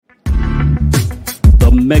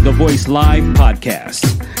the Mega Voice Live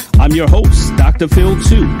podcast. I'm your host, Dr. Phil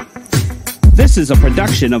 2. This is a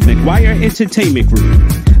production of McGuire Entertainment Group.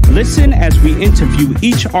 Listen as we interview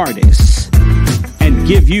each artist and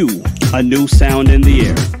give you a new sound in the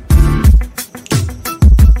air.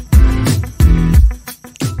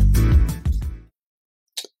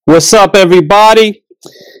 What's up, everybody?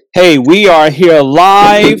 Hey, we are here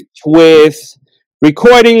live with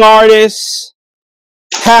recording artist,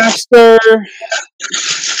 pastor,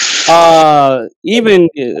 even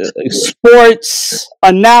sports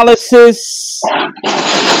analysis.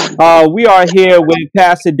 We are here with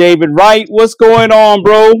Pastor David Wright. What's going on,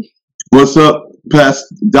 bro? What's up,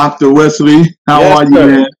 Pastor Dr. Wesley? How are you, sir.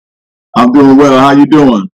 man? I'm doing well. How you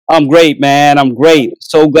doing? I'm great, man. I'm great.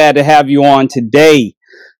 So glad to have you on today.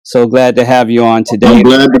 I'm glad to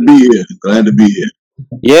be here.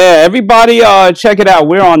 Yeah, everybody, check it out.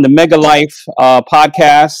 We're on the Mega Life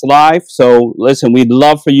podcast live. So listen, we'd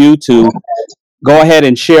love for you to go ahead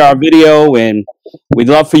and share our video, and we'd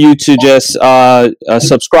love for you to just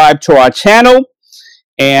subscribe to our channel.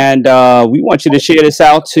 And we want you to share this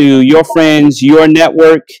out to your friends, your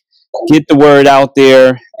network. Get the word out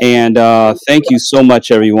there. And thank you so much,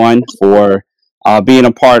 everyone, for being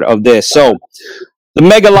a part of this. So the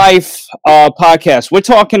Mega Life podcast, we're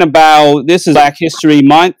talking about, this is Black History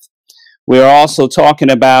Month. We're also talking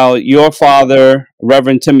about your father,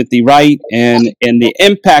 Reverend Timothy Wright, and the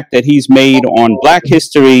impact that he's made on Black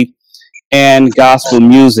history and gospel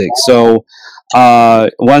music. So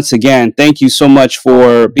once again, thank you so much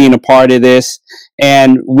for being a part of this.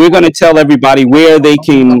 And we're going to tell everybody where they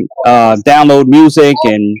can download music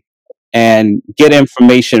and get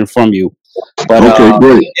information from you. But okay,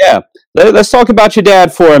 great. Yeah, let's talk about your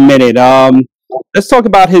dad for a minute. Let's talk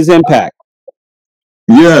about his impact.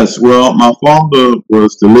 Yes, well, my father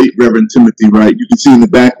was the late Reverend Timothy Wright. You can see in the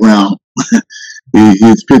background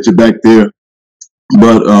his picture back there.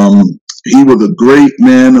 But he was a great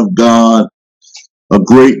man of God, a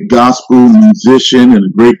great gospel musician, and a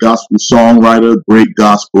great gospel songwriter, great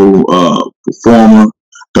gospel performer,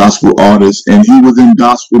 gospel artist. And he was in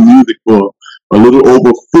gospel music for a little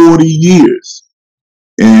over 40 years.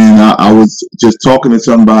 And I was just talking to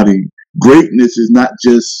somebody, greatness is not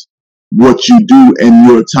just what you do in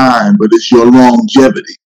your time, but it's your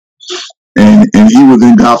longevity. And he was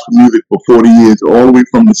in gospel music for 40 years, all the way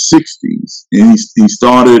from the 60s. And he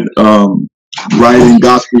started writing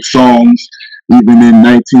gospel songs even in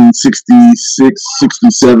 1966,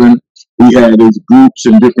 67. He had his groups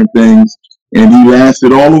and different things. And he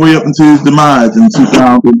lasted all the way up until his demise in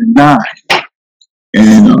 2009.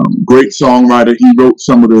 And great songwriter. He wrote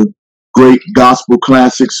some of the great gospel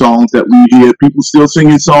classic songs that we hear. People still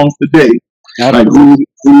singing songs today. Absolutely. Like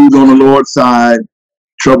Who's on the Lord's Side,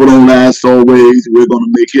 Trouble Don't Last Always, We're Gonna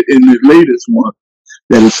Make It. In the latest one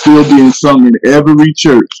that is still being sung in every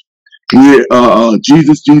church,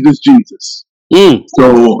 Jesus, Jesus, Jesus.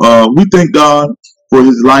 So we thank God for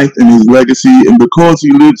his life and his legacy, and because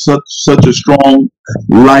he lived such a strong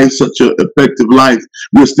life, such an effective life,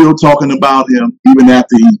 we're still talking about him even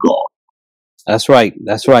after he's gone. That's right.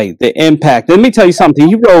 The impact. Let me tell you something.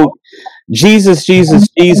 He wrote Jesus, Jesus,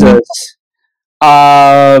 Jesus,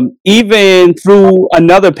 even through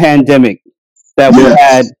another pandemic that we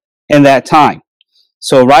had in that time.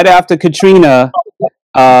 So right after Katrina,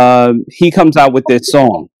 he comes out with this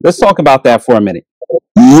song. Let's talk about that for a minute.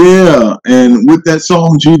 Yeah, and with that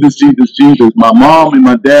song, Jesus, Jesus, Jesus, my mom and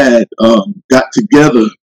my dad got together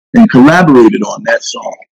and collaborated on that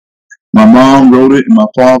song. My mom wrote it, and my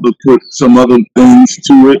father put some other things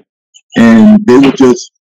to it, and they were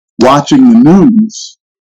just watching the news,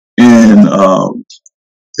 and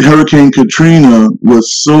Hurricane Katrina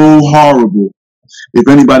was so horrible. If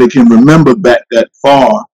anybody can remember back that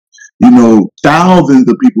far, thousands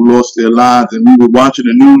of people lost their lives, and we were watching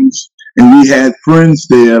the news. And we had friends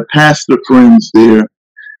there, pastor friends there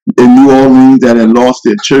in New Orleans that had lost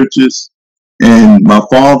their churches. And my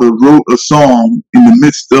father wrote a song in the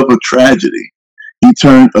midst of a tragedy. He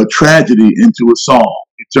turned a tragedy into a song.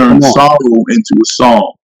 He turned sorrow into a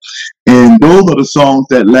song. And those are the songs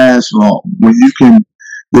that last long. When you can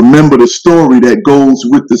remember the story that goes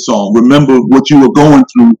with the song. Remember what you were going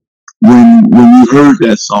through when you heard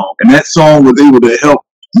that song. And that song was able to help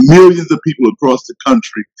millions of people across the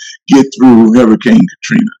country get through Hurricane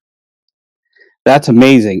Katrina. That's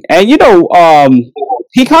amazing. And,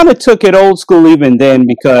 he kind of took it old school even then,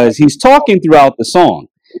 because he's talking throughout the song.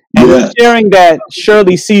 And he's sharing that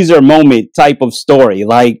Shirley Caesar moment type of story.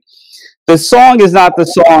 Like, the song is not the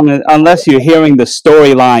song unless you're hearing the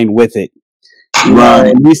storyline with it.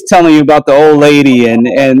 Right. And he's telling you about the old lady and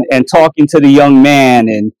talking to the young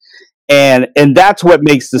man. and that's what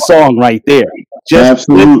makes the song right there. Just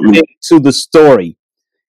listening to the story,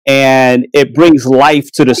 and it brings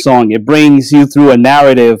life to the song. It brings you through a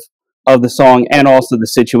narrative of the song and also the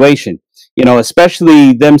situation.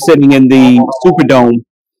 Especially them sitting in the Superdome.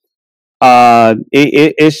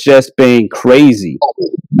 It's just been crazy.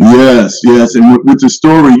 Yes, and with the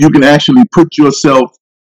story, you can actually put yourself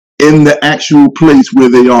in the actual place where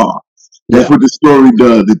they are. That's what the story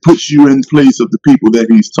does. It puts you in place of the people that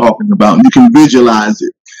he's talking about, and you can visualize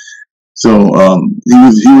it. So he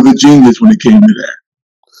was a genius when it came to that.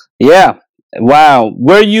 Yeah. Wow.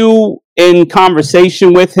 Were you in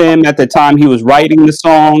conversation with him at the time he was writing the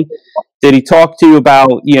song? Did he talk to you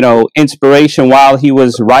about, inspiration while he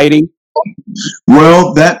was writing?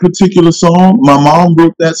 Well, that particular song, my mom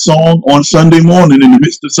wrote that song on Sunday morning in the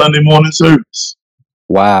midst of Sunday morning service.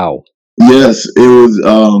 Wow. Yes, it was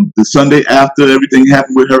the Sunday after everything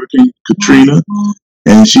happened with Hurricane Katrina.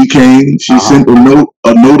 And she came, she sent a note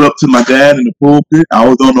up to my dad in the pulpit. I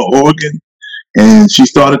was on the organ, and she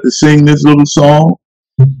started to sing this little song,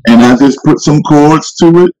 and I just put some chords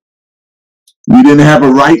to it. We didn't have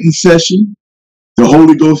a writing session. The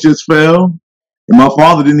Holy Ghost just fell. And my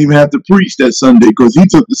father didn't even have to preach that Sunday because he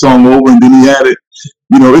took the song over, and then he added,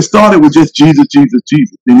 it started with just Jesus, Jesus,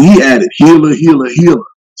 Jesus. And he added healer, healer, healer,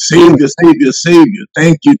 savior, savior, savior.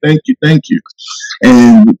 Thank you, thank you, thank you.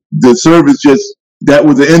 And the service that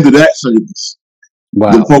was the end of that service.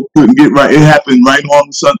 Wow. The folks couldn't get right. It happened right on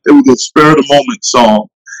the Sunday. It was a spur of the moment song.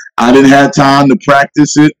 I didn't have time to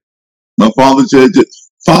practice it. My father said,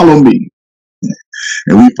 just follow me.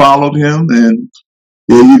 And we followed him, and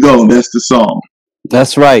there you go. That's the song.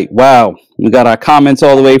 That's right. Wow. We got our comments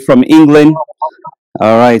all the way from England.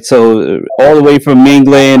 All right. So all the way from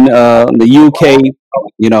England, the UK,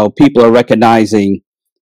 people are recognizing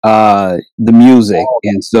the music.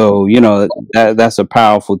 And so, that's a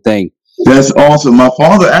powerful thing. That's awesome. My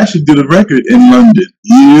father actually did a record in London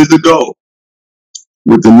years ago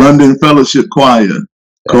with the London Fellowship Choir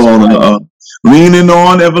called Leaning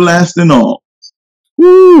On, Everlasting On.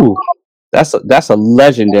 Woo! That's a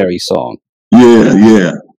legendary song.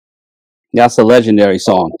 Yeah. That's a legendary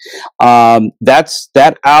song.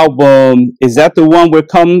 That album, is that the one where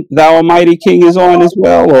Come Thou Almighty King is on as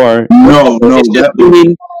well, or no? That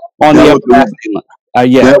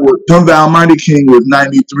was Come Thou Almighty King was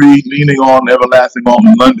 93, Leaning On, Everlasting On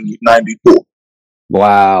in London was 94.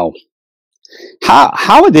 Wow.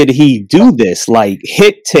 How did he do this, like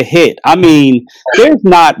hit to hit? I mean, there's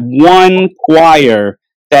not one choir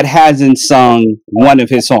that hasn't sung one of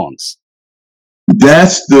his songs.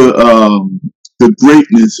 That's the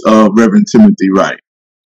greatness of Reverend Timothy Wright,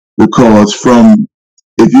 because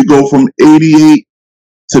if you go from 88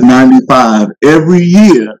 to 95, every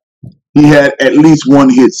year he had at least one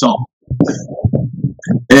hit song.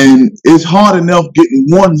 And it's hard enough getting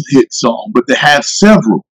one hit song, but to have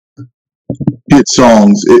several hit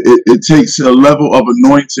songs, it takes a level of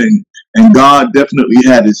anointing. And God definitely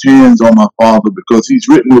had his hands on my father, because he's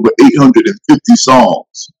written over 850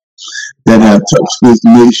 songs that have touched this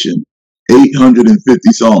nation.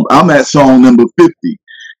 850 songs. I'm at song number 50,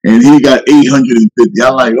 and he got 850.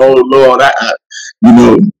 I'm like, oh Lord,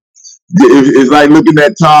 it's like looking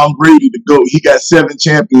at Tom Brady, the GOAT. He got 7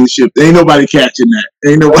 championships. Ain't nobody catching that.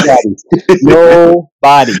 Ain't nobody.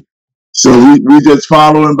 Nobody. So we just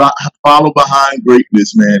follow behind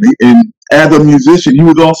greatness, man. And as a musician, he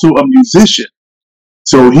was also a musician.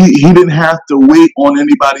 So he didn't have to wait on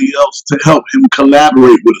anybody else to help him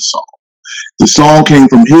collaborate with a song. The song came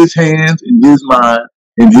from his hands and his mind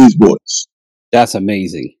and his voice. That's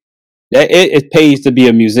amazing. It pays to be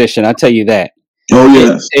a musician. I tell you that. Oh,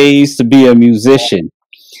 yes. It pays to be a musician.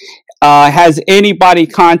 Has anybody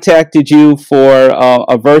contacted you for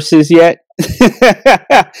a verses yet?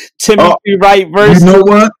 Timothy Wright verses? You know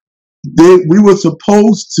what? We were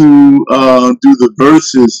supposed to do the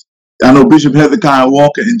verses. I know Bishop Hezekiah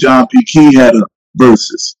Walker and John P. Key had a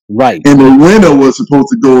verses. Right. And the winner was supposed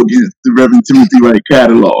to go against the Reverend Timothy Wright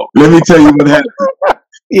catalog. Let me tell you what happened.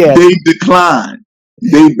 Yeah. They declined.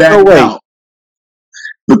 They backed out.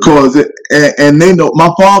 Because, and they know, my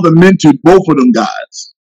father mentored both of them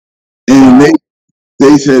guys. And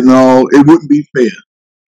they said, no, it wouldn't be fair.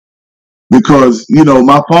 Because,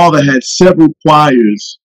 my father had several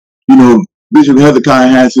choirs. Bishop Hezekiah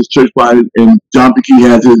has his church choir, and John P. Key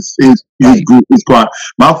has his group, his choir.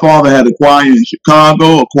 My father had a choir in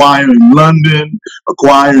Chicago, a choir in London, a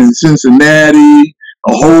choir in Cincinnati,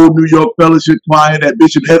 a whole New York Fellowship choir that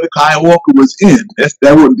Bishop Hezekiah Walker was in.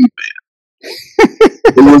 That wouldn't be fair.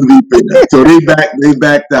 It wouldn't be fair. So they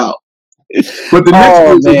backed out. But the next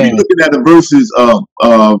verse, we're looking at the verses of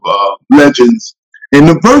legends. And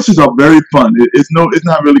the verses are very fun. It's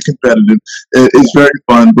not really competitive. It's very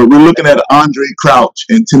fun. But we're looking at Andre Crouch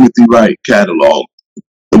and Timothy Wright catalog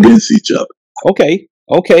against each other. Okay.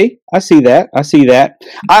 I see that.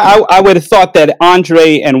 I would have thought that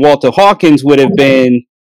Andre and Walter Hawkins would have been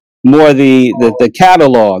more the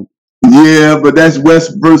catalog. Yeah, but that's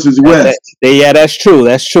West versus West. That's true.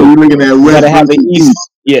 We're looking at West versus East.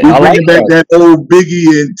 Yeah, we're bringing back that old Biggie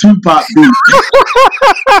and Tupac beat.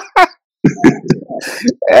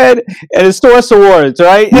 and it's Source Awards,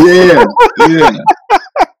 right? Yeah.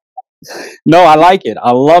 No, I like it.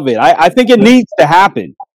 I love it. I think it needs to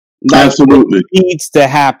happen. Absolutely. It needs to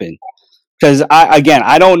happen. Because I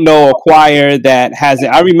don't know a choir that has it.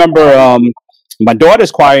 I remember my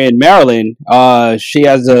daughter's choir in Maryland. She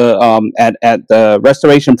has at the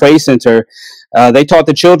Restoration Praise Center. They taught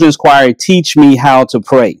the children's choir, Teach Me How to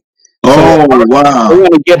Pray. Wow. I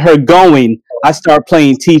want to get her going. I start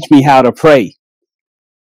playing Teach Me How to Pray.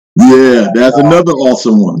 Yeah, that's another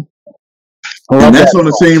awesome one. And that's on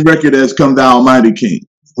the same record as Come Thou Almighty King.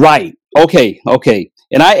 Right. Okay.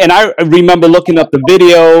 And I remember looking up the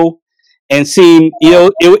video and seeing,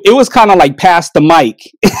 it was kind of like Pass the Mic.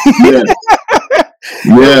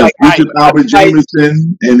 Yeah. Bishop Albert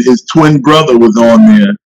Jameson and his twin brother was on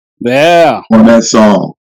there. Yeah. On that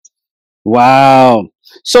song. Wow.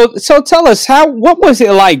 So tell us, what was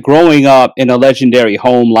it like growing up in a legendary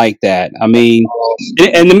home like that? I mean,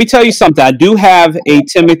 and let me tell you something. I do have a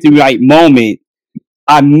Timothy Wright moment.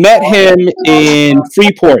 I met him in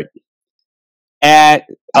Freeport at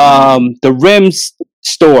the rims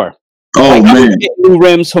store. Oh, man. I was getting new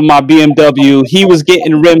rims for my BMW. He was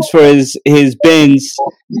getting rims for his Benz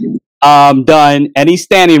done, and he's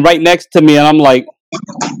standing right next to me, and I'm like,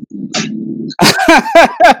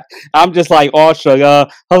 I'm just like awestruck.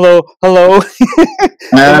 Hello.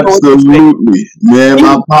 Absolutely, man.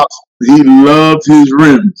 My pops, he loved his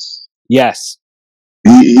rims. Yes,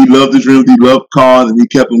 he loved his rims. He loved cars, and he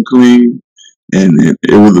kept them clean. And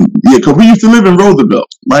it was because we used to live in Roosevelt,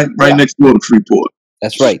 right next door to Freeport.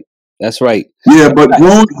 That's right. Yeah, but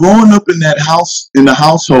growing up in that house, in the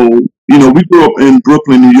household, we grew up in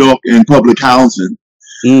Brooklyn, New York, in public housing.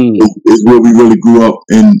 Is where we really grew up,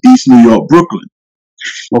 in East New York, Brooklyn.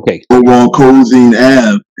 Okay. Over on Cozine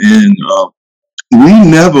Ave. And we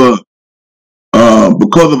never,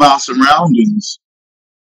 because of our surroundings,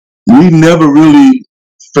 we never really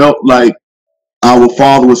felt like our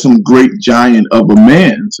father was some great giant of a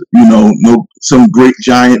man, some great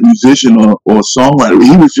giant musician or songwriter.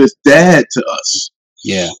 He was just dad to us.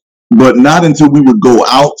 Yeah. But not until we would go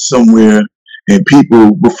out somewhere and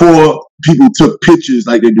before people took pictures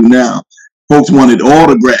like they do now, folks wanted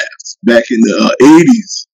autographs back in the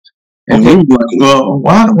 80s. And we were like, well,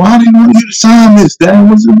 why do you want you to sign this? That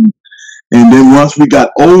wasn't. And then once we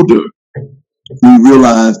got older, we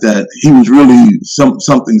realized that he was really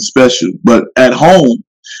something special. But at home,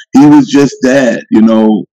 he was just dad,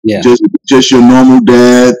 just your normal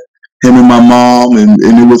dad, him and my mom, and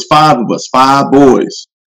it was 5 of us, 5 boys.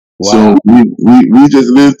 Wow. So we just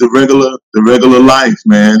lived the regular life,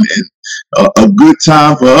 man. And a good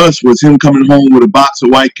time for us was him coming home with a box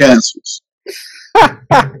of White Castles.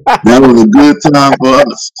 That was a good time for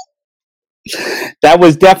us. That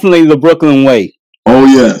was definitely the Brooklyn way. Oh,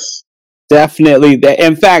 yes. Definitely.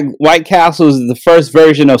 In fact, White Castles is the first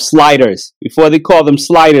version of Sliders. Before they called them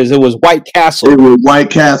Sliders, it was White Castle. It was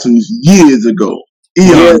White Castles years ago.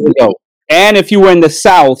 Years ago. And if you were in the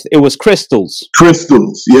South, it was Crystals.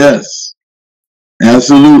 Crystals, yes.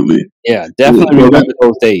 Absolutely. Yeah, definitely remember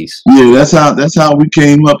those days. Yeah, that's how we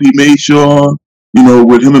came up. He made sure,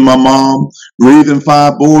 with him and my mom, raising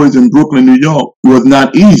 5 boys in Brooklyn, New York was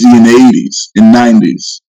not easy in the 80s and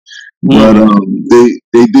 90s. But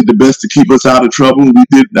they did the best to keep us out of trouble. We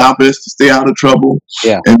did our best to stay out of trouble.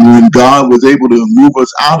 Yeah. And when God was able to move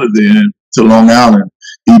us out of there to Long Island,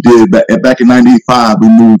 he did. Back in 95, we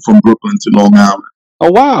moved from Brooklyn to Long Island.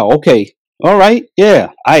 Oh, wow. Okay. All right.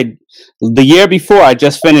 Yeah. The year before, I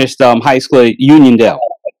just finished high school at Uniondale.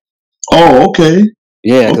 Oh, okay.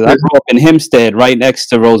 Yeah, because I grew up in Hempstead, right next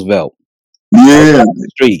to Roosevelt. Yeah.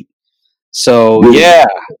 Street. So, yeah,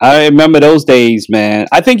 I remember those days, man.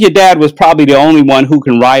 I think your dad was probably the only one who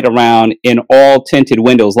can ride around in all tinted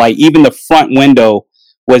windows. Like, even the front window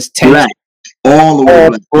was tinted. Black. All the way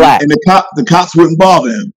black. And the cops wouldn't bother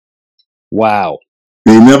him. Wow.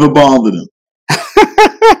 They never bothered him.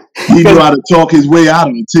 He knew how to talk his way out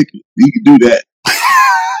of a ticket. He could do that.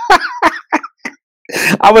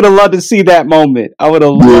 I would have loved to see that moment.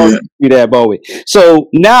 So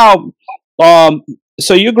now,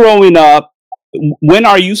 so you're growing up. When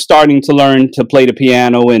are you starting to learn to play the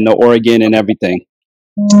piano and the organ and everything?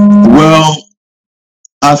 Well,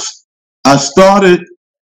 I I started.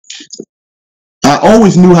 I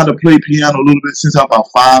always knew how to play piano a little bit since I was about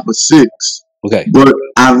 5 or 6. Okay. But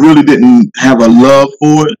I really didn't have a love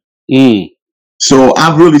for it. Mm. So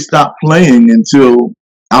I really stopped playing until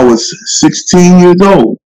I was 16 years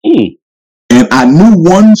old. Mm. And I knew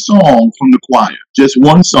one song from the choir, just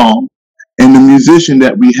one song. And the musician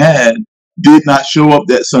that we had did not show up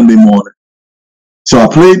that Sunday morning. So I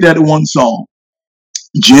played that one song.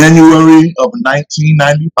 January of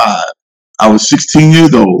 1995. I was 16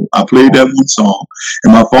 years old. I played that one song.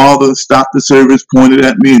 And my father stopped the service, pointed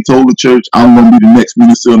at me, and told the church, I'm going to be the next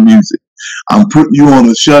minister of music. I'm putting you on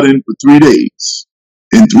a shut-in for 3 days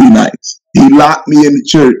and 3 nights. He locked me in the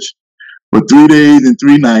church for 3 days and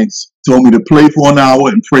 3 nights, told me to play for an hour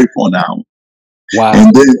and pray for an hour. Wow.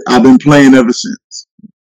 And then I've been playing ever since.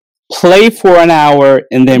 Play for an hour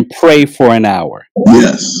and then pray for an hour.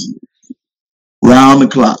 Yes. Round the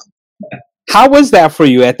clock. How was that for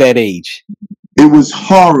you at that age? It was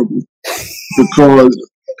horrible because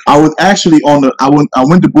I was actually I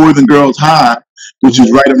went to Boys and Girls High, which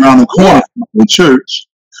is right around the corner from the church.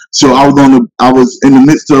 So I was in the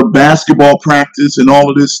midst of basketball practice and all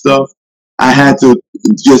of this stuff. I had to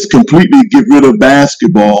just completely get rid of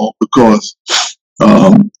basketball because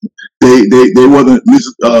they wasn't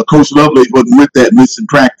Coach Lovelace wasn't with that missing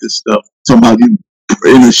practice stuff. Somebody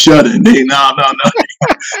in a shut-in. No.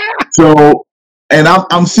 So, and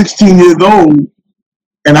I'm 16 years old,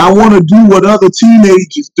 and I want to do what other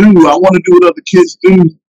teenagers do. I want to do what other kids do.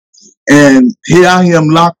 And here I am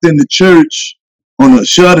locked in the church on a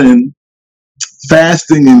shut-in,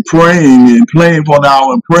 fasting and praying and playing for an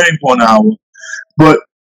hour and praying for an hour. But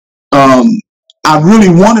I really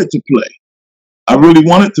wanted to play. I really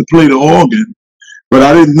wanted to play the organ, but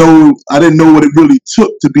I didn't know what it really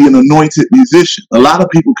took to be an anointed musician. A lot of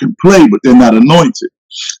people can play, but they're not anointed.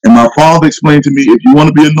 And my father explained to me, if you want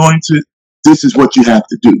to be anointed, this is what you have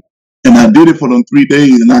to do. And I did it for them 3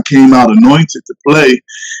 days, and I came out anointed to play.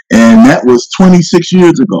 And that was 26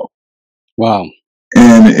 years ago. Wow.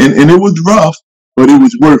 And it was rough, but it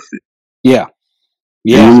was worth it. Yeah.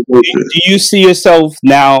 Yeah. Do you see yourself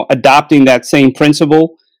now adopting that same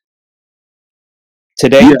principle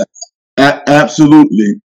today? Yes,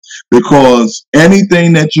 absolutely. Because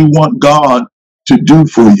anything that you want God to do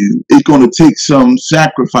for you, it's going to take some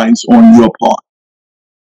sacrifice on your part.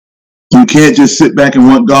 You can't just sit back and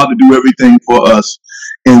want God to do everything for us,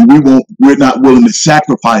 and we're not willing to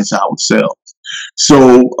sacrifice ourselves.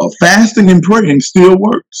 So fasting and praying still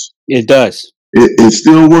works. It does. It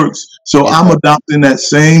still works. So I'm adopting that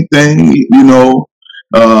same thing,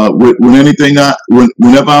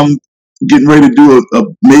 whenever I'm getting ready to do a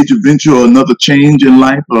major venture or another change in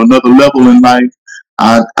life or another level in life,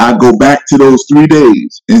 I go back to those 3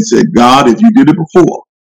 days and say, God, if you did it before,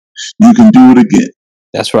 you can do it again.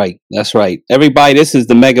 That's right. That's right. Everybody, this is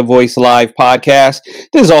the Mega Voice Live podcast.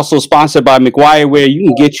 This is also sponsored by McGuire, where you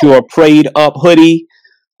can get your Prayed Up hoodie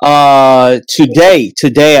today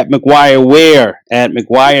at McGuire Wear at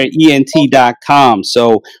McGuireENT.com.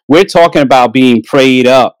 So we're talking about being prayed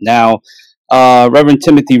up. Now, Reverend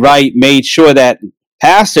Timothy Wright made sure that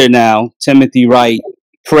Pastor now, Timothy Wright,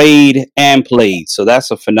 prayed and played. So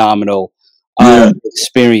that's a phenomenal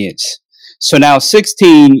experience. So now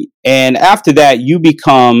 16, and after that, you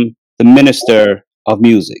become the minister of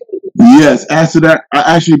music. Yes, after that,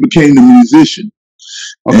 I actually became the musician.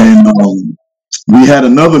 Okay. And we had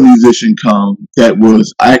another musician come that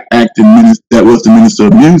was that was the minister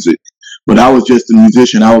of music, but I was just a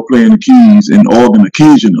musician. I was playing the keys and organ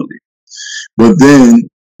occasionally. But then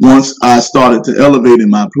once I started to elevate in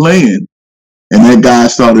my playing, and that guy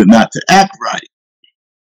started not to act right,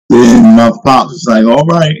 then my pops was like, all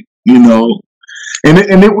right,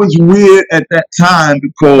 and it was weird at that time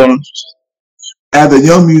because as a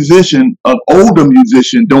young musician, an older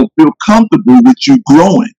musician don't feel comfortable with you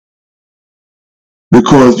growing.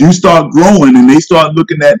 Because you start growing and they start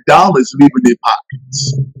looking at dollars leaving their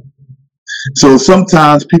pockets. So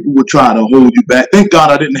sometimes people would try to hold you back. Thank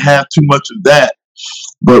God I didn't have too much of that.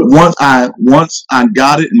 But once I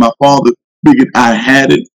got it and my father figured I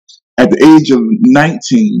had it, at the age of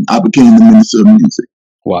 19, I became the minister of music.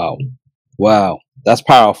 Wow. That's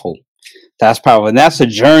powerful. And that's a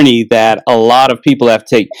journey that a lot of people have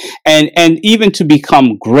taken. And even to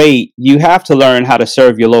become great, you have to learn how to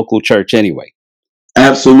serve your local church anyway.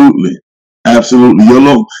 Absolutely. Your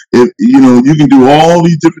local, you can do all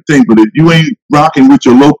these different things, but if you ain't rocking with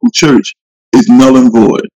your local church, it's null and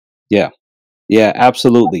void. Yeah,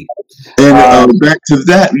 absolutely. And back to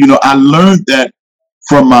that, I learned that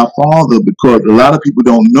from my father, because a lot of people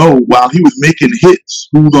don't know, while he was making hits,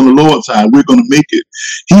 Who's on the Lord's Side, We're Gonna Make It,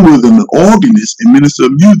 he was an organist and minister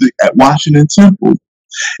of music at Washington Temple.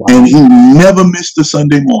 Wow. And he never missed a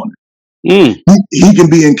Sunday morning. He can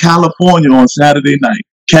be in California on Saturday night,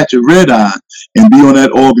 catch a red eye, and be on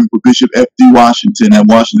that organ for Bishop F.D. Washington at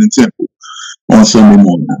Washington Temple on Sunday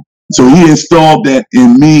morning. So he installed that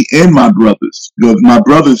in me and my brothers. Because my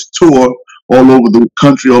brothers tour all over the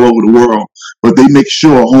country, all over the world, but they make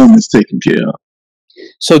sure home is taken care of.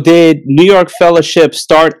 So did New York Fellowship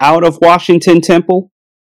start out of Washington Temple?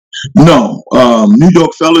 No, New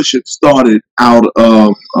York Fellowship started out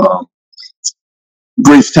of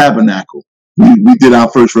Grace Tabernacle. We did our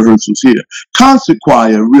first rehearsals here. Concert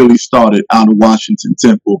choir really started out of Washington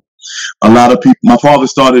Temple. A lot of people, my father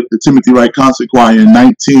started the Timothy Wright Concert Choir in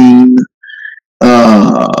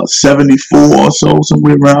 1974 or so,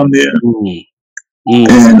 somewhere around there.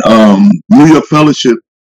 And New York Fellowship,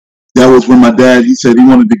 that was when my dad, he said he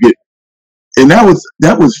wanted to get, and that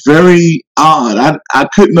was very odd. I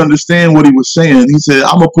couldn't understand what he was saying. He said,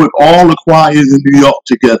 I'm going to put all the choirs in New York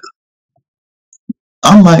together.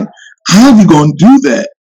 I'm like, how are you going to do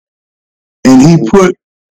that? And he put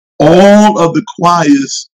all of the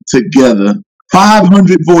choirs together,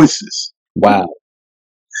 500 voices. Wow.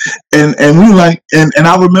 And we were like, and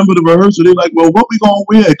I remember the rehearsal, they're like, well, what we going to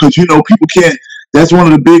wear? Because, you know, people can't, that's one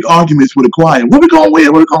of the big arguments with the choir. What we going to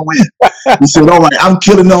wear? What we going to wear? He said, all right, I'm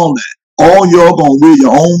killing all that. All y'all going to wear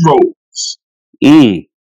your own robes.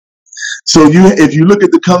 So if you look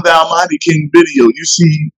at the Come Thou Mighty King video, you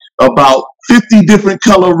see about 50 different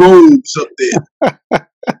color robes up there.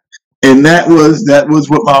 And that was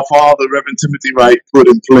what my father, Reverend Timothy Wright, put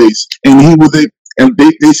in place. And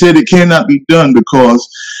they said it cannot be done because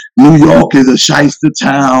New York is a shyster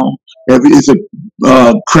town. It's a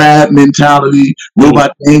crab mentality.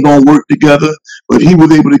 Nobody ain't gonna work together. But he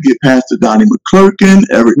was able to get Pastor Donnie McClurkin,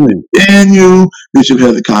 Eric McDaniel, Bishop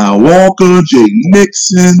Hezekiah Walker, Jay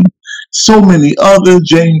Nixon, so many others,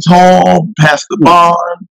 James Hall, Pastor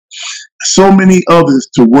Bond, so many others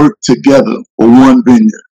to work together for one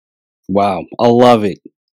vineyard. Wow, I love it.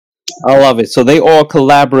 I love it. So they all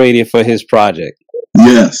collaborated for his project.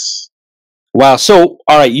 Yes. Wow. So,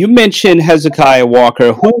 all right, you mentioned Hezekiah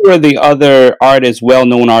Walker. Who were the other artists,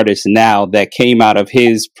 well-known artists now, that came out of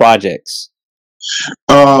his projects?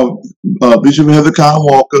 Bishop Hezekiah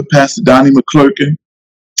Walker, Pastor Donnie McClurkin,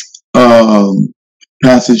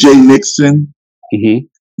 Pastor Jay Nixon,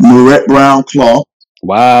 Marette Brown Clark.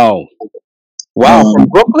 Wow. Wow, from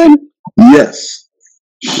Brooklyn? Yes.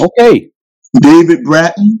 Okay. David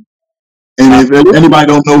Bratton. And if anybody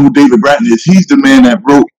don't know who David Bratton is, he's the man that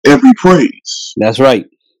wrote Every Praise. That's right.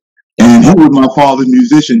 And he was my father's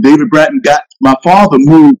musician. My father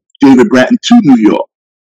moved David Bratton to New York.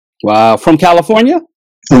 Wow. From California?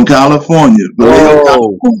 From California.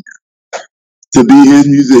 California, to be his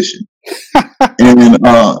musician. And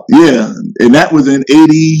and that was in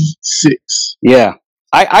 86. Yeah.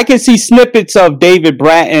 I can see snippets of David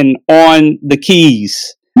Bratton on the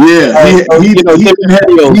keys. Yeah, he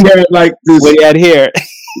had like this. We had here.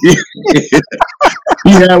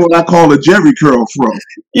 He had what I call a Jerry curl fro.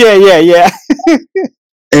 Yeah.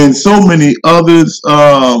 And so many others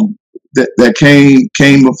that came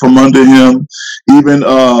from under him. Even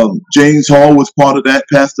James Hall was part of that.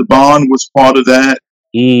 Pastor Bond was part of that.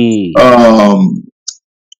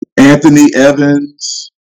 Anthony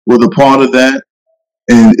Evans was a part of that,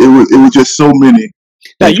 and it was just so many.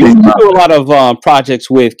 Now, you do a lot of projects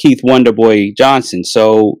with Keith Wonderboy Johnson.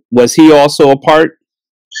 So was he also a part?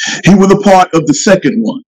 He was a part of the second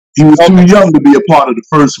one. He was too young to be a part of the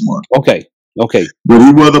first one. Okay. But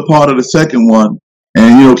he was a part of the second one.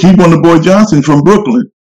 And, you know, Keith Wonderboy Johnson from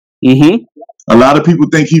Brooklyn. A lot of people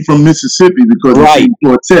think he's from Mississippi because he's in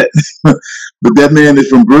quartet. But that man is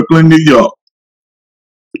from Brooklyn, New York.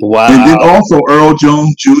 Wow. And then also Earl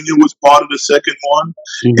Jones Jr. was part of the second one.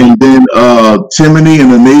 And then Timony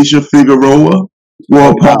and Anasia Figueroa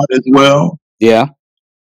were a part as well. Yeah.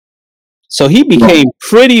 So he became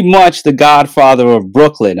pretty much the godfather of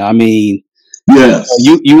Brooklyn. I mean, yes.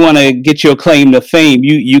 You want to get your claim to fame,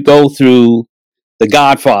 you go through the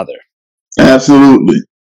godfather. Absolutely.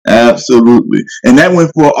 And that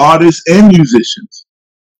went for artists and musicians.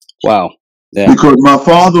 Wow. Yeah. Because my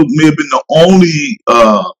father may have been the only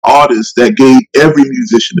artist that gave every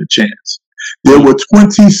musician a chance. There were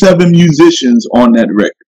 27 musicians on that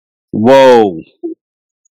record. Whoa.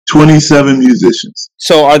 27 musicians.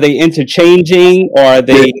 So are they interchanging or are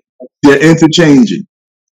they? They're interchanging.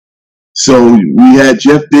 So we had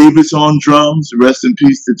Jeff Davis on drums. Rest in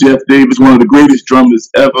peace to Jeff Davis, one of the greatest drummers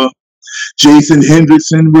ever. Jason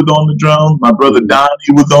Hendrickson was on the drums. My brother Donnie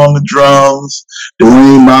was on the drums.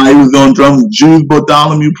 Dwayne Meyer was on drums. Jules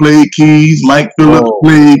Bartholomew played keys. Mike Phillips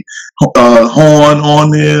played horn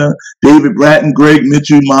on there. David Bratton, Greg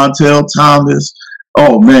Mitchell, Montel Thomas.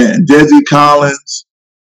 Oh man, Desi Collins,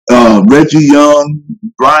 Reggie Young,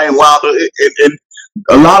 Brian Wilder, and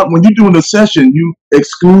a lot of, when you're doing a session, you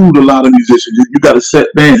exclude a lot of musicians. You got a set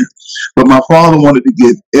band. But my father wanted to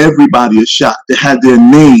give everybody a shot to have their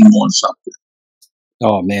name on something.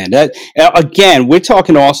 Oh man, that again, we're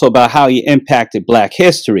talking also about how he impacted Black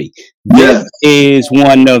history. This is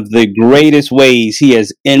one of the greatest ways he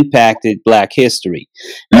has impacted Black history.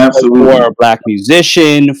 Absolutely. For a Black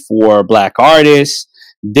musician, for Black artists,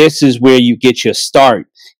 this is where you get your start.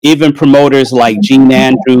 Even promoters like Gene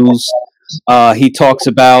Andrews, he talks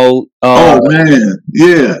about. Oh man,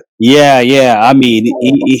 yeah. I mean,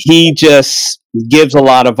 he just gives a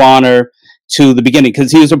lot of honor to the beginning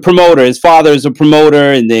because he was a promoter. His father is a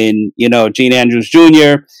promoter, and then Gene Andrews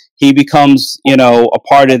Jr. He becomes a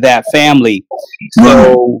part of that family.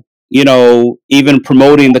 So even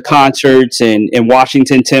promoting the concerts in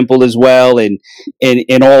Washington Temple as well, and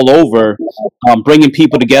all over, bringing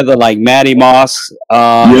people together like Matty Moss,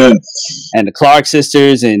 and the Clark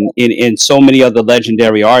sisters, and so many other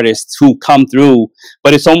legendary artists who come through.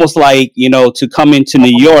 But it's almost like to come into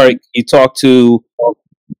New York, you talk to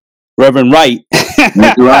Reverend Wright.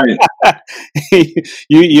 That's right.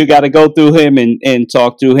 you got to go through him and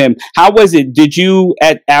talk through him. How was it? Did you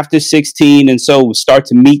after 16 and so start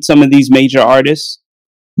to meet some of these major artists?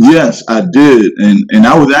 Yes, I did, and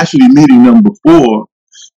I was actually meeting them before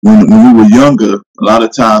when we were younger. A lot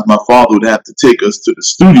of times, my father would have to take us to the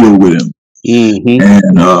studio with him,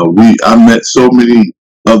 and I met so many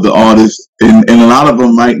of the artists, and a lot of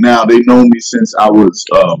them right now they know me since I was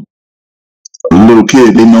a little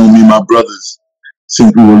kid. They know me, my brothers,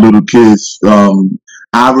 since we were little kids.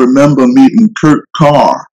 I remember meeting Kurt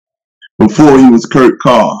Carr before he was Kurt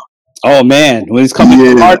Carr. Oh man, when he's coming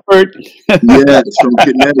from Hartford. Yes, from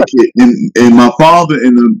Connecticut. And my father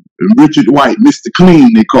and Richard Wright, Mr.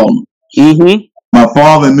 Clean, they call him. Mm-hmm. My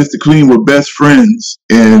father and Mr. Clean were best friends,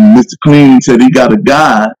 and Mr. Clean said he got a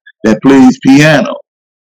guy that plays piano.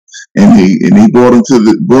 And he brought him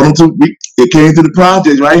it came to the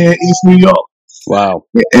project right here in East New York. Wow.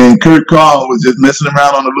 And Kurt Carr was just messing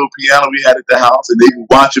around on the little piano we had at the house, and they were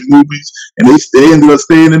watching movies, and they ended up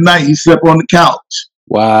staying the night. He slept on the couch.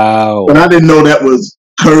 Wow. But I didn't know that was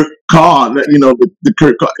Kurt Carr, the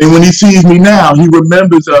Kurt Carr. And when he sees me now, he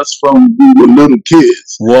remembers us from we were little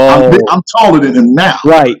kids. Whoa. I'm taller than him now.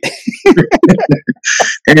 Right.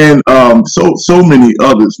 And so many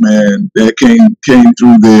others, man, that came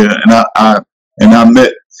through there, and I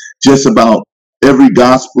met just about every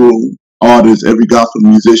gospel artist, every gospel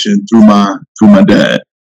musician through my dad.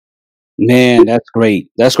 Man, that's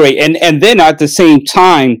great. That's great. And then at the same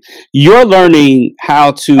time, you're learning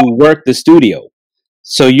how to work the studio.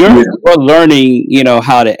 So you're learning,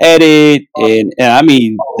 how to edit, and I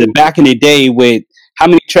mean, back in the day, with how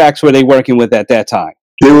many tracks were they working with at that time?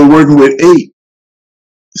 They were working with 8,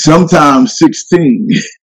 sometimes 16.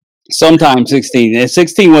 Sometimes 16. And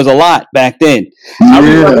 16 was a lot back then. I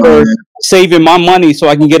remember saving my money so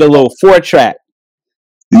I can get a little 4-track.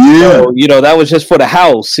 Yeah. So, that was just for the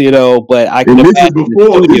house, but I can imagine this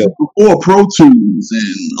is before Pro Tools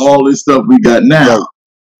and all this stuff we got now. Right.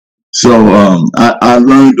 So I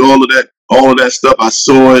learned all of that stuff. I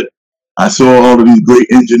saw it. I saw all of these great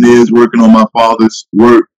engineers working on my father's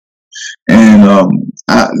work. And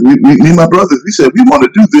me and my brothers, we said we want to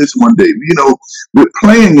do this one day. With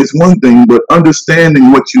playing is one thing, but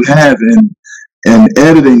understanding what you have and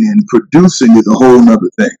editing and producing is a whole nother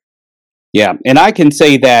thing. Yeah, and I can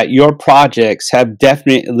say that your projects have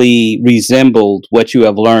definitely resembled what you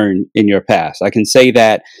have learned in your past. I can say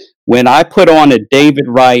that when I put on a David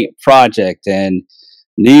Wright project and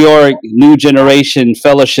New York New Generation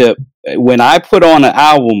Fellowship, when I put on an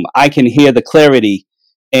album, I can hear the clarity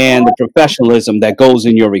and the professionalism that goes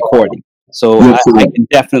in your recording. So I can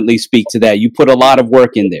definitely speak to that. You put a lot of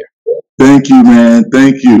work in there. Thank you, man.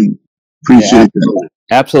 Thank you. Appreciate that.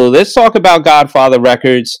 Absolutely. Let's talk about Godfather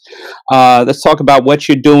Records. Let's talk about what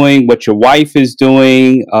you're doing, what your wife is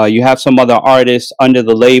doing. You have some other artists under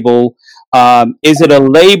the label. Is it a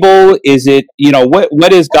label? Is it,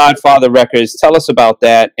 what is Godfather Records? Tell us about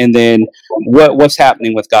that. And then what's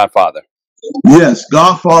happening with Godfather? Yes,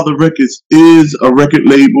 Godfather Records is a record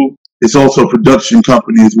label. It's also a production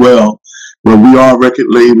company as well, where we are a record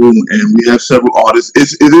label and we have several artists.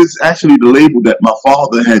 It is actually the label that my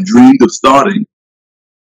father had dreamed of starting.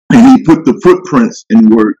 And he put the footprints in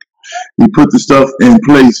work. He put the stuff in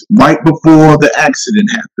place right before the accident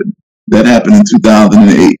happened. That happened in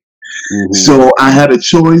 2008. So I had a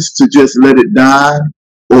choice to just let it die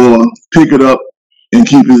or pick it up and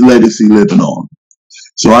keep his legacy living on.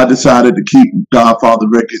 So I decided to keep Godfather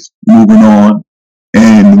Records moving on,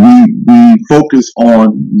 and we focus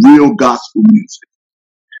on real gospel music,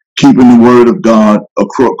 keeping the word of God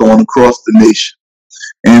going across the nation.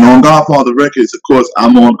 And on Godfather Records, of course,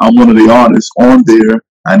 I'm one of the artists on there,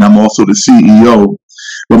 and I'm also the CEO.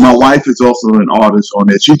 But my wife is also an artist on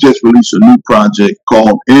there. She just released a new project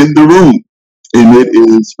called In the Room, and it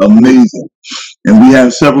is amazing. And we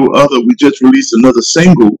have several other. We just released another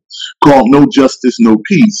single called No Justice, No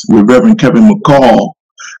Peace with Reverend Kevin McCall,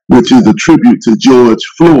 which is a tribute to George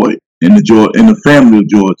Floyd and the family of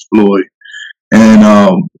George Floyd. And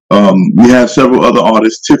we have several other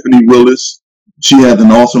artists. Tiffany Willis, she has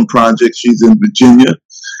an awesome project. She's in Virginia.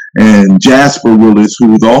 And Jasper Willis,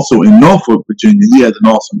 who is also in Norfolk, Virginia, he has an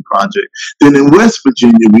awesome project. Then in West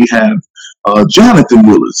Virginia, we have Jonathan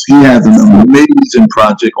Willis. He has an amazing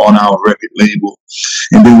project on our record label.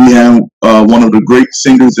 And then we have one of the great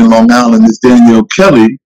singers in Long Island is Danielle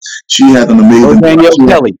Kelly. She has an amazing Danielle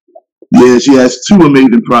Kelly. Yeah, she has 2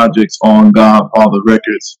 amazing projects on Godfather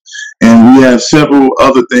Records. And we have several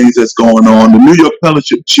other things that's going on. The New York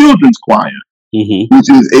Fellowship Children's Choir, which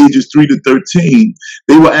is ages 3 to 13.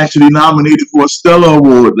 They were actually nominated for a Stellar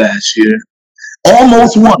Award last year.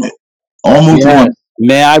 Almost won it. Almost won it.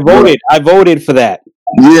 Man, I voted for that.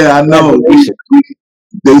 Yeah, I know.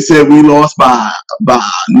 They said we lost by a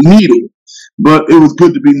needle, but it was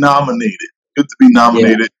good to be nominated. Good to be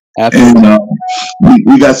nominated. Yeah, absolutely. And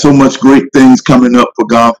we got so much great things coming up for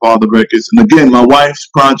Godfather Records. And again, my wife's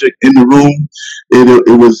project In the Room,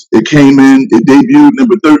 it came in, it debuted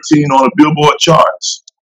number 13 on the Billboard charts.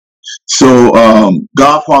 So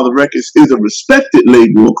Godfather Records is a respected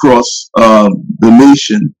label across the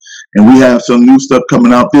nation, and we have some new stuff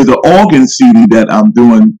coming out. There's an organ CD that I'm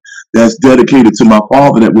doing that's dedicated to my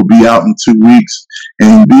father that will be out in 2 weeks,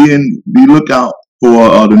 and be lookout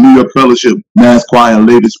for the New York Fellowship Mass Choir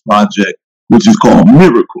latest project, which is called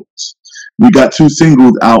Miracles. We got 2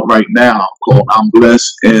 singles out right now called I'm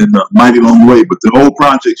Blessed and Mighty Long Way, but the whole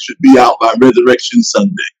project should be out by Resurrection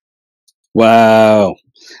Sunday. Wow.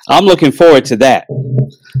 I'm looking forward to that.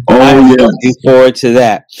 I'm looking forward to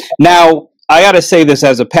that. Now, I got to say this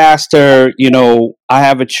as a pastor, I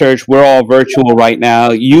have a church. We're all virtual right now.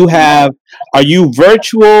 Are you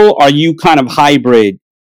virtual? Are you kind of hybrid?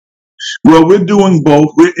 Well, we're doing both.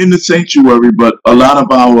 We're in the sanctuary, but a lot of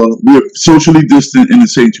we're socially distant in the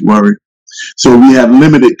sanctuary. So we have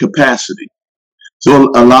limited capacity. So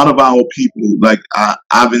a lot of our people, like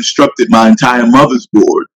I've instructed my entire mother's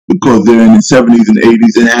board, because they're in the 70s and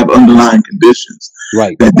 80s and have underlying conditions,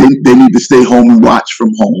 right, that they need to stay home and watch from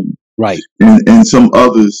home, right, and some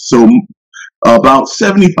others. So about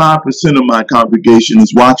 75% of my congregation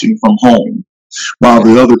is watching from home, while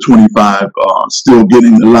the other 25 are still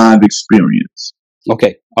getting the live experience.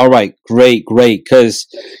 Okay. All right. Great. Because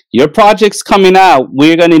your project's coming out.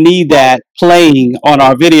 We're going to need that playing on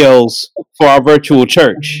our videos for our virtual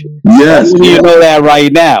church. Yes. You know that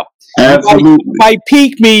right now. Absolutely. You might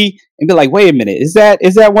pique me and be like, wait a minute, is that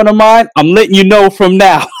one of mine? I'm letting you know from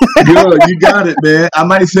now. Good, you got it, man. I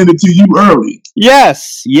might send it to you early.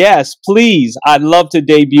 Yes, please. I'd love to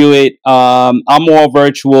debut it. I'm all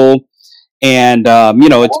virtual, and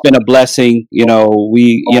it's been a blessing.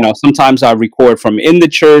 Sometimes I record from in the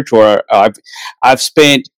church, or I've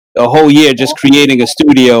spent a whole year just creating a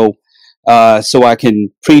studio so I can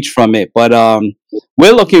preach from it. But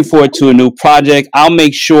we're looking forward to a new project. I'll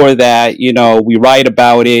make sure that, we write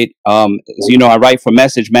about it. As you know, I write for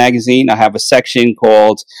Message Magazine. I have a section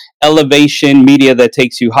called Elevation Media That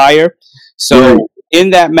Takes You Higher. So in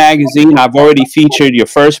that magazine, I've already featured your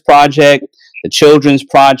first project, the children's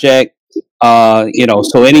project. So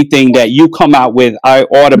anything that you come out with, I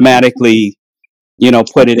automatically,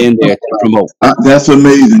 put it in there to promote. That's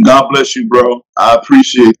amazing. God bless you, bro. I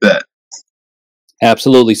appreciate that.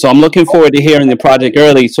 Absolutely. So I'm looking forward to hearing the project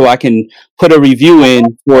early so I can put a review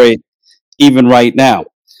in for it even right now.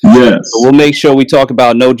 Yes. So we'll make sure we talk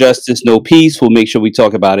about No Justice, No Peace. We'll make sure we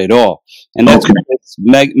talk about it all. And that's what this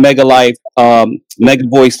Mega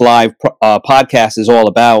Voice Live podcast is all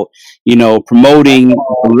about, promoting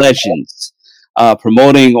legends,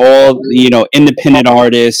 promoting all, independent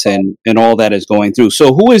artists and all that is going through.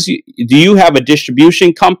 So do you have a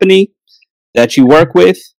distribution company that you work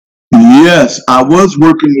with? Yes, I was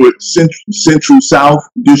working with Central South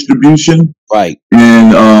Distribution. Right.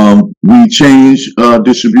 And we changed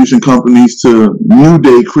distribution companies to New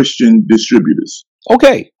Day Christian Distributors.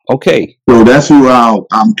 Okay. So that's who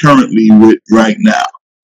I'm currently with right now.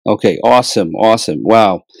 Okay, awesome, awesome.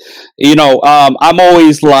 Wow. I'm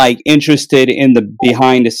always like interested in the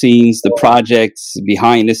behind the scenes, the projects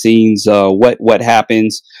behind the scenes, what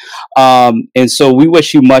happens. And so we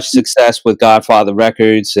wish you much success with Godfather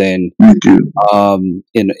Records and Thank you.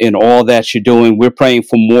 in all that you're doing. We're praying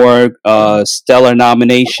for more stellar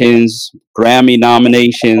nominations, Grammy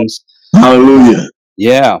nominations. Hallelujah.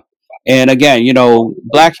 Yeah. And again,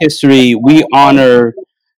 Black History, we honor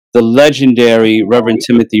the legendary Reverend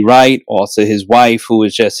Timothy Wright, also his wife, who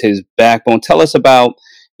is just his backbone. Tell us about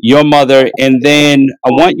your mother, and then I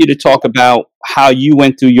want you to talk about how you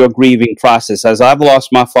went through your grieving process. As I've lost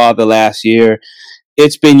my father last year,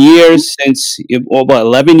 it's been years since,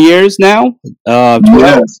 11 years now? 12?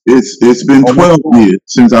 Yes, it's been 12 years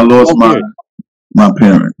since I lost my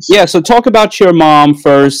parents. Yeah, so talk about your mom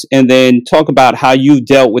first, and then talk about how you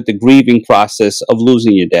dealt with the grieving process of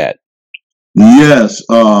losing your dad. Yes,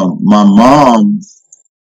 my mom,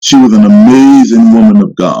 she was an amazing woman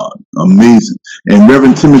of God, amazing. And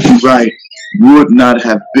Reverend Timothy Wright would not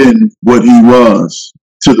have been what he was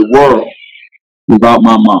to the world without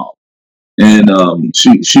my mom. And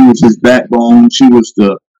she was his backbone. She was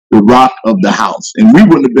the rock of the house. And me and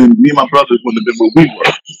my brothers wouldn't have been what we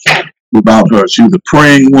were without her. She was a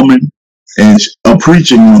praying woman and a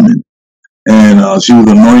preaching woman. And she was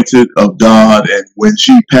anointed of God. And when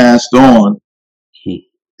she passed on,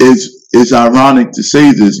 it's ironic to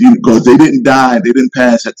say this, because they didn't die, they didn't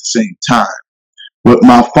pass at the same time. But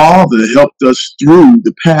my father helped us through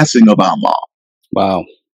the passing of our mom. Wow.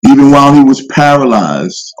 Even while he was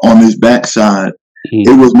paralyzed on his backside,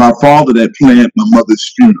 it was my father that planned my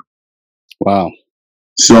mother's funeral. Wow.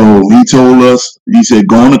 So he told us, he said,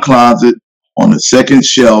 go in the closet on the second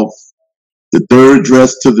shelf, the third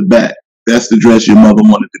dress to the back. That's the dress your mother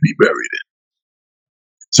wanted to be buried in.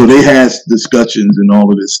 So they had discussions and all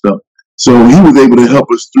of this stuff. So he was able to help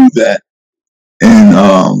us through that. And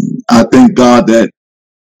I thank God that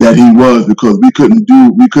he was, because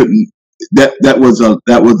that was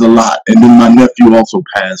a lot. And then my nephew also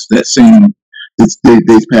passed they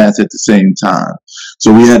passed at the same time.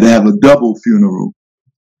 So we had to have a double funeral.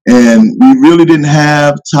 And we really didn't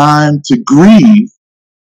have time to grieve,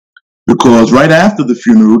 because right after the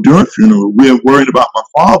funeral, during the funeral, we were worried about my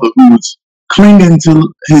father, who was clinging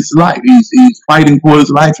to his life. He's fighting for his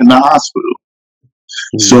life in the hospital.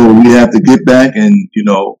 So we had to get back and,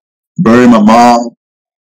 bury my mom.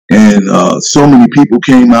 And so many people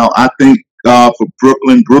came out. I thank God for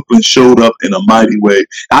Brooklyn. Brooklyn showed up in a mighty way.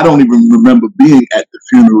 I don't even remember being at the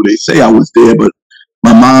funeral. They say I was there, but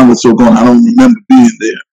my mind was so gone, I don't remember being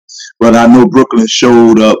there. But I know Brooklyn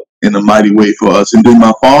showed up in a mighty way for us. And then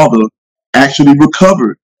my father actually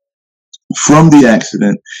recovered from the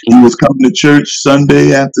accident. He was coming to church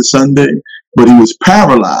Sunday after Sunday, but he was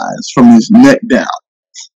paralyzed from his neck down.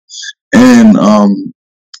 And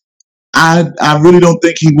I really don't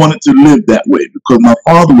think he wanted to live that way, because my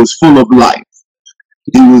father was full of life.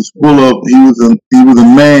 He was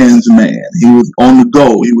a man's man. He was on the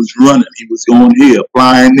go. He was running. He was going here,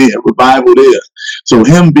 flying there, revival there. So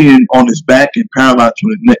him being on his back and paralyzed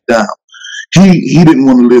from his neck down, he didn't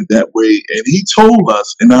want to live that way. And he told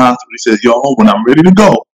us in the hospital, he said, y'all, when I'm ready to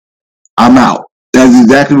go, I'm out. That's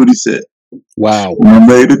exactly what he said. Wow. When I'm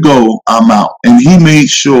ready to go, I'm out. And he made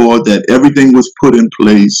sure that everything was put in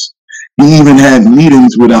place. He even had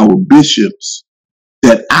meetings with our bishops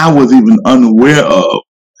that I was even unaware of,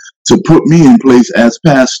 to put me in place as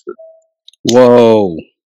pastor. Whoa.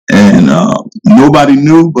 And nobody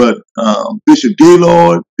knew but Bishop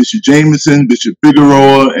Gaylord, Bishop Jameson, Bishop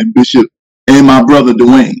Figueroa, and my brother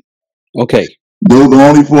Dwayne. Okay. Those are the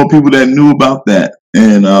only 4 people that knew about that.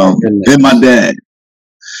 And my dad.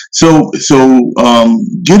 So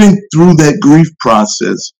getting through that grief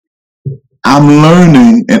process, I'm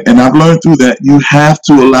learning, and I've learned through that, you have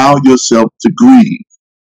to allow yourself to grieve.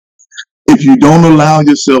 If you don't allow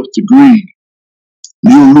yourself to grieve,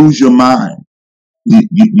 you'll lose your mind.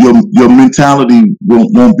 Your mentality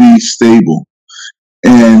won't be stable.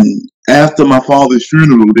 And after my father's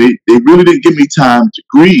funeral, they really didn't give me time to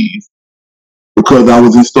grieve, because I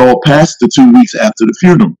was installed pastor 2 weeks after the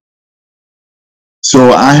funeral.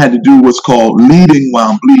 So I had to do what's called leading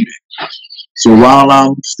while bleeding. So while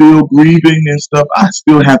I'm still grieving and stuff, I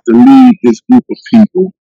still have to lead this group of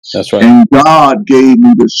people. That's right. And God gave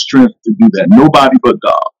me the strength to do that. Nobody but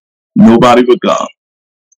God. Nobody but God.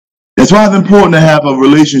 That's why it's important to have a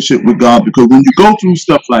relationship with God, because when you go through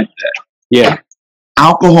stuff like that,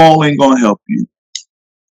 alcohol ain't gonna help you.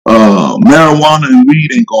 Marijuana and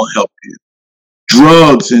weed ain't gonna help you.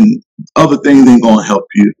 Drugs and other things ain't gonna help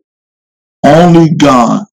you. Only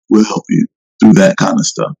God will help you through that kind of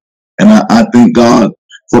stuff. And I thank God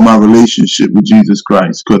for my relationship with Jesus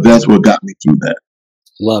Christ, because that's what got me through that.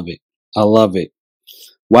 Love it. I love it.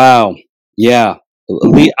 Wow. Yeah.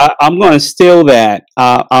 I'm going to steal that.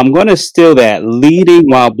 I'm going to steal that. Leading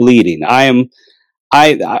while bleeding.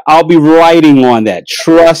 I'll be writing on that.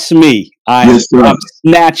 Trust me. I'm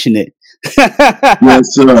snatching it.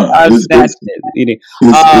 Yes, sir. I'm snatching it.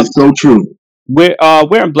 It's so true.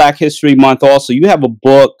 We're in Black History Month. Also, you have a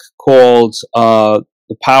book called "The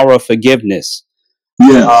Power of Forgiveness."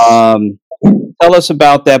 Yes. Tell us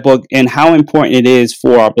about that book and how important it is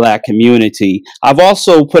for our Black community. I've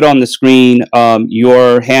also put on the screen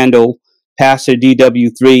your handle, Pastor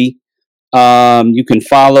DW3. You can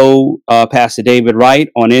follow Pastor David Wright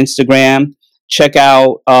on Instagram. Check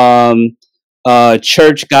out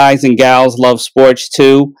Church Guys and Gals Love Sports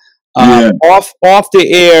Too. Off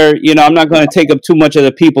the air, I'm not going to take up too much of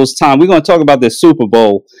the people's time. We're going to talk about the Super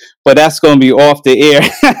Bowl, but that's going to be off the air.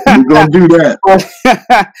 We're going to do that.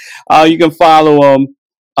 You can follow them.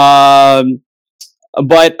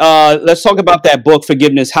 But let's talk about that book,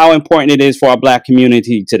 Forgiveness, how important it is for our Black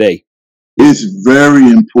community today. It's very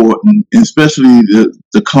important, especially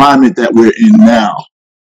the climate that we're in now,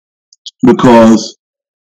 because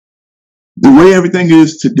the way everything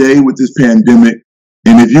is today with this pandemic,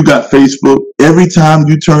 and if you got Facebook, every time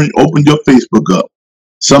you open your Facebook up,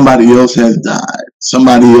 somebody else has died.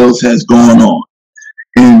 Somebody else has gone on.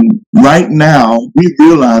 And right now, we're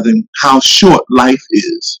realizing how short life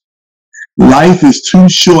is. Life is too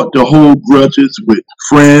short to hold grudges with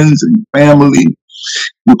friends and family,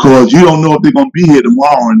 because you don't know if they're going to be here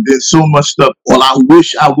tomorrow. And there's so much stuff. Well, I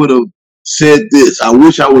wish I would have said this. I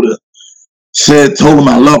wish I would have told them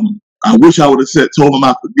I love them. I wish I would have told them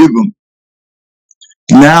I forgive them.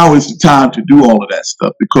 Now is the time to do all of that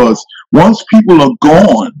stuff, because once people are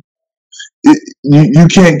gone, you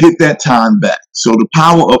can't get that time back. So the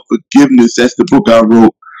power of forgiveness, that's the book I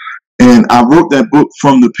wrote. And I wrote that book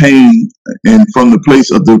from the pain and from the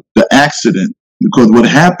place of the accident, because what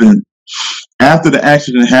happened after the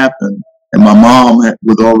accident happened, and my mom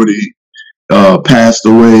was already passed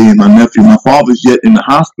away, and my father's yet in the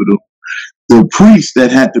hospital. The priest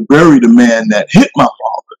that had to bury the man that hit my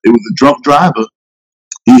father, it was a drunk driver.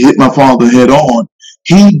 He hit my father head on.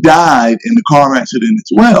 He died in the car accident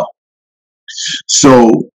as well.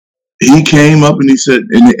 So he came up and he said,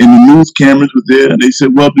 and the news cameras were there, and they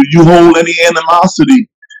said, well, do you hold any animosity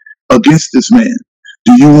against this man?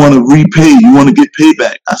 Do you want to repay? You want to get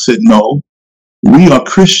payback? I said, no, we are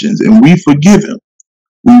Christians and we forgive him.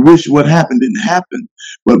 We wish what happened didn't happen,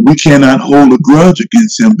 but we cannot hold a grudge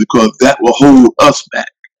against him, because that will hold us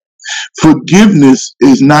back. Forgiveness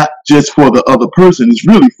is not just for the other person. It's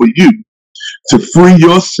really for you to free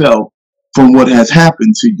yourself from what has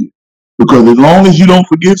happened to you. Because as long as you don't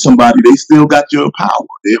forgive somebody, they still got your power.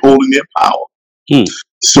 They're holding their power.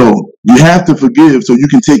 So you have to forgive so you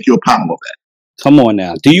can take your power back. Come on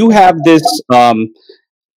now. Do you have this?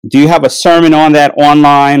 Do you have a sermon on that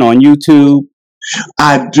online on YouTube?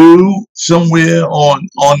 I do, somewhere on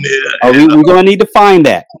there. We're going to need to find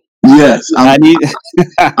that. Yes, I'm going to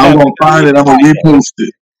find it. I'm going to repost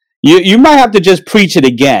it. You might have to just preach it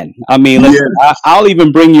again. I mean, I'll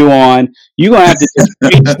even bring you on. You're going to have to just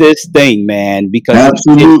preach this thing, man, because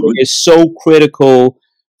it's so critical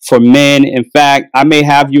for men. In fact, I may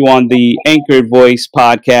have you on the Anchored Voice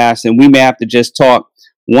podcast, and we may have to just talk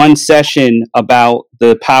one session about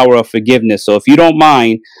the power of forgiveness. So if you don't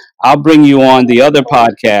mind, I'll bring you on the other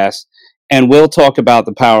podcast, and we'll talk about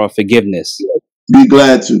the power of forgiveness. Be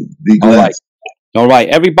glad to. Be glad. All right,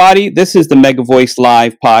 everybody, this is the Mega Voice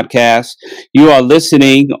Live podcast. You are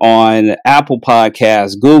listening on Apple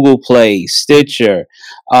Podcasts, Google Play, Stitcher,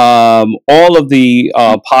 all of the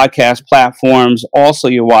podcast platforms. Also,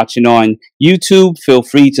 you're watching on YouTube. Feel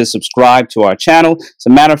free to subscribe to our channel. As a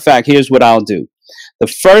matter of fact, here's what I'll do. The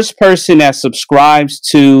first person that subscribes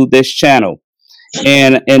to this channel,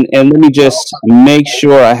 and let me just make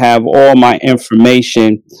sure I have all my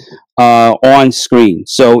information on screen.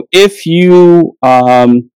 So if you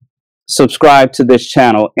subscribe to this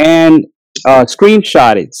channel and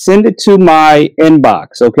screenshot it, send it to my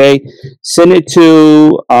inbox, okay? Send it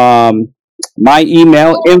to my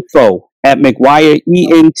email,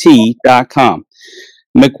 info@mcguireent.com.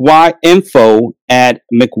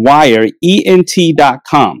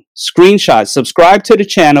 info@mcguireent.com. Screenshot, subscribe to the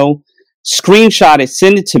channel, screenshot it,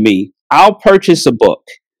 send it to me. I'll purchase a book.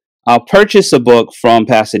 I'll purchase a book from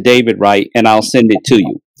Pastor David Wright, and I'll send it to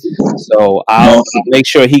you. So I'll make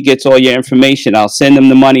sure he gets all your information. I'll send him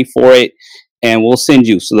the money for it, and we'll send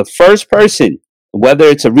you. So the first person, whether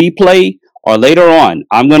it's a replay or later on,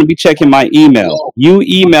 I'm going to be checking my email. You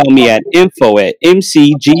email me at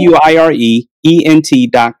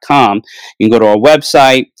info@mcguireent.com. You can go to our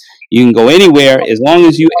website. You can go anywhere as long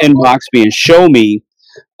as you inbox me and show me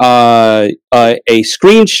a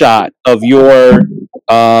screenshot of your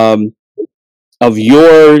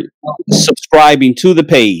subscribing to the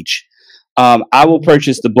page. I will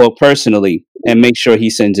purchase the book personally and make sure he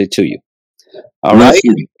sends it to you. All right.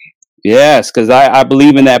 Yes, because I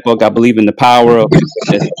believe in that book. I believe in the power of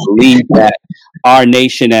forgiveness. I believe that our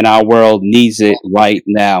nation and our world needs it right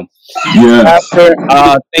now. Yes. Pastor,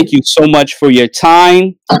 thank you so much for your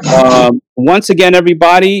time. Once again,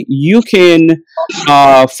 everybody, you can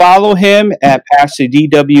follow him at Pastor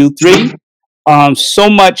DW3. So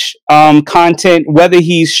much content, whether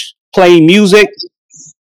he's playing music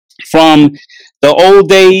from the old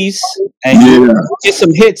days, and get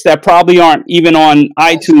some hits that probably aren't even on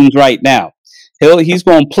iTunes right now. He's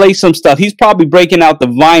going to play some stuff. He's probably breaking out the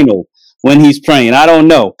vinyl when he's praying. I don't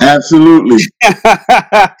know. Absolutely.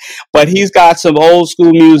 But he's got some old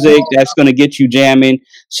school music that's going to get you jamming.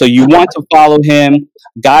 So you want to follow him.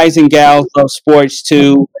 Guys and gals love sports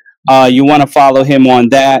too. You want to follow him on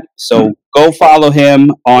that. So go follow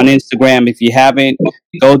him on Instagram if you haven't.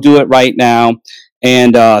 Go do it right now.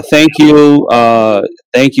 And thank you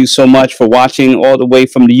so much for watching all the way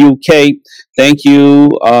from the UK. Thank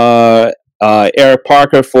you, Eric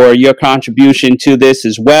Parker, for your contribution to this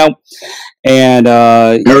as well. And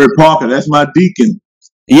Eric Parker, that's my deacon.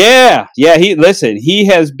 Yeah. He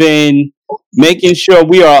has been making sure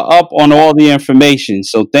we are up on all the information.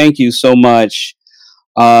 So thank you so much,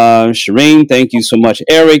 Shireen. Thank you so much,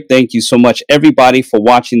 Eric. Thank you so much, everybody, for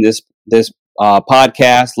watching this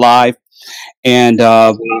podcast live. And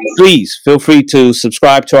please feel free to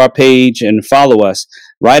subscribe to our page and follow us.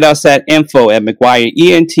 Write us at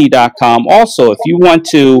info@mcguireent.com. Also, if you want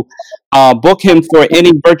to book him for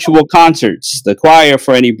any virtual concerts, the choir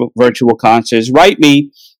for any virtual concerts, write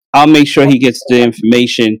me. I'll make sure he gets the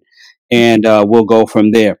information, and we'll go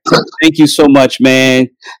from there. Thank you so much, man.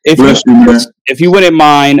 If you wouldn't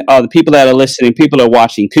mind, the people that are listening, people that are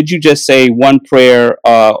watching, could you just say one prayer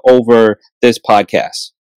over this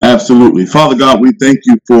podcast? Absolutely. Father God, we thank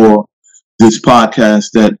you for this podcast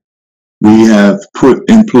that we have put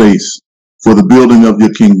in place for the building of your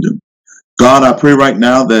kingdom. God, I pray right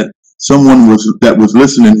now that someone that was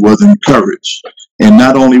listening was encouraged. And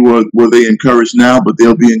not only were they encouraged now, but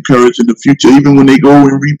they'll be encouraged in the future, even when they go and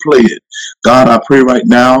replay it. God, I pray right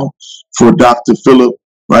now for Dr. Phillip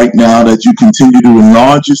right now that you continue to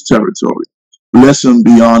enlarge his territory. Bless him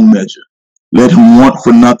beyond measure. Let him want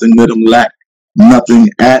for nothing. Let him lack nothing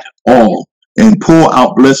at all, and pour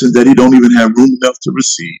out blessings that he don't even have room enough to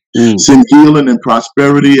receive. Send healing and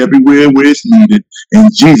prosperity everywhere where it's needed. In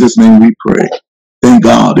Jesus' name we pray. Thank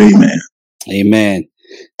God. Amen. Amen.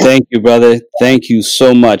 Thank you, brother. Thank you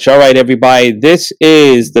so much. All right, everybody. This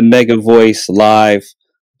is the Mega Voice Live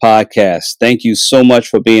podcast. Thank you so much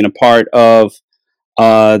for being a part of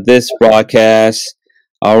this broadcast.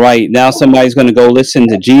 All right, now somebody's going to go listen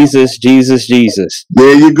to Jesus, Jesus, Jesus.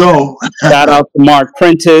 There you go. Shout out to Mark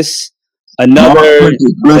Prentice.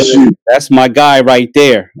 Bless you. That's my guy right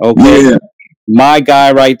there. Okay, yeah. My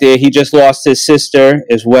guy right there. He just lost his sister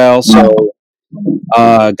as well. So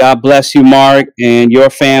God bless you, Mark, and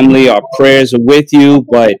your family. Our prayers are with you.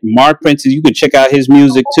 But Mark Prentice, you can check out his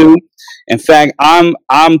music too. In fact, I'm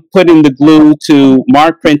putting the glue to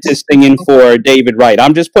Mark Prentice singing for David Wright.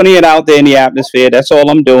 I'm just putting it out there in the atmosphere. That's all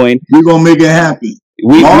I'm doing. We're going to make it happen.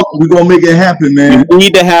 We're going to make it happen, man. We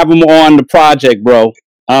need to have him on the project, bro.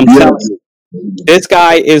 I'm telling you. This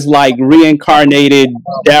guy is like reincarnated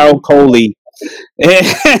Daryl Coley.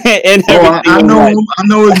 And I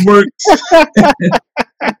know his work.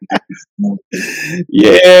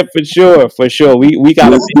 Yeah, for sure. We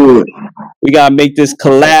gotta make this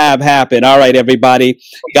collab happen. All right, everybody.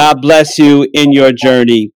 God bless you in your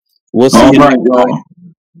journey. We'll see you next time.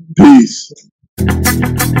 Peace.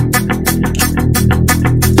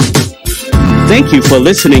 Thank you for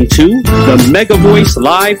listening to the Mega Voice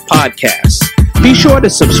Live podcast. Be sure to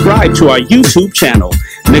subscribe to our YouTube channel,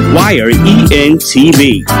 McGuire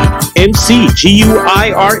ENTV,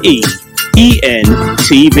 McGuire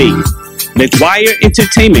ENTV, McGuire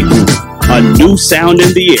Entertainment Group, a new sound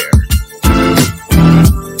in the air.